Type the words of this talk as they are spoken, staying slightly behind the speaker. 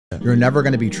You're never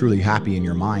going to be truly happy in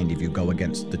your mind if you go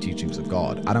against the teachings of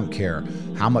God. I don't care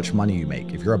how much money you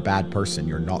make. If you're a bad person,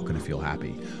 you're not going to feel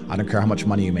happy. I don't care how much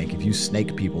money you make. If you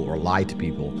snake people or lie to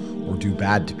people or do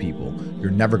bad to people,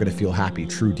 you're never going to feel happy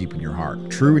true deep in your heart.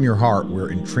 True in your heart,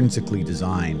 we're intrinsically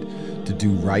designed to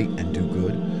do right and do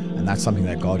good. And that's something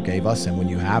that God gave us. And when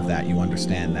you have that, you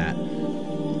understand that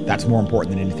that's more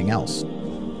important than anything else.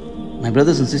 My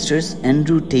brothers and sisters,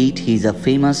 Andrew Tate, he's a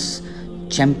famous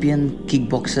champion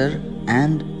kickboxer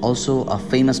and also a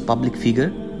famous public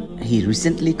figure. He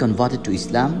recently converted to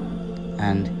Islam,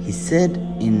 and he said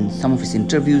in some of his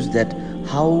interviews that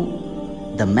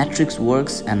how the matrix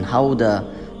works and how the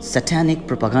satanic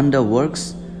propaganda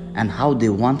works and how they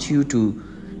want you to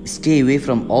stay away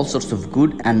from all sorts of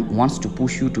good and wants to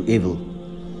push you to evil.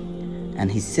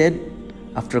 And he said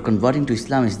after converting to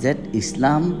Islam is that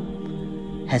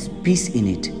Islam has peace in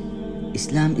it.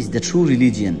 Islam is the true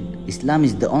religion. Islam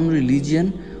is the only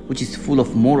religion which is full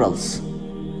of morals.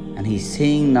 And he's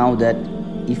saying now that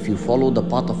if you follow the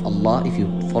path of Allah, if you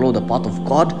follow the path of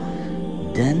God,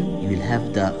 then you will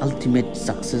have the ultimate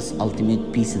success,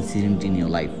 ultimate peace and serenity in your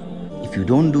life. If you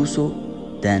don't do so,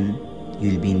 then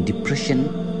you will be in depression.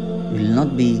 You will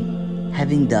not be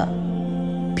having the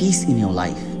peace in your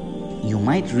life. You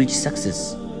might reach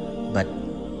success, but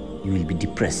you will be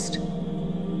depressed.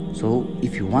 So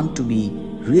if you want to be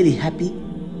really happy,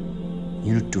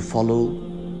 you need to follow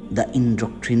the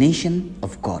indoctrination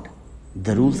of God,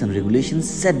 the rules and regulations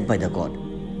set by the God.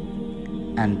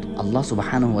 And Allah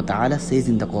subhanahu wa ta'ala says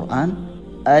in the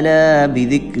Quran, أَلَا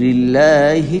بِذِكْرِ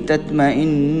اللَّهِ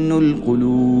تَطْمَئِنُّ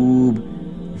الْقُلُوبِ.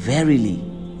 Verily,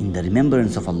 in the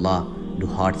remembrance of Allah do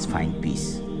hearts find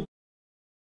peace.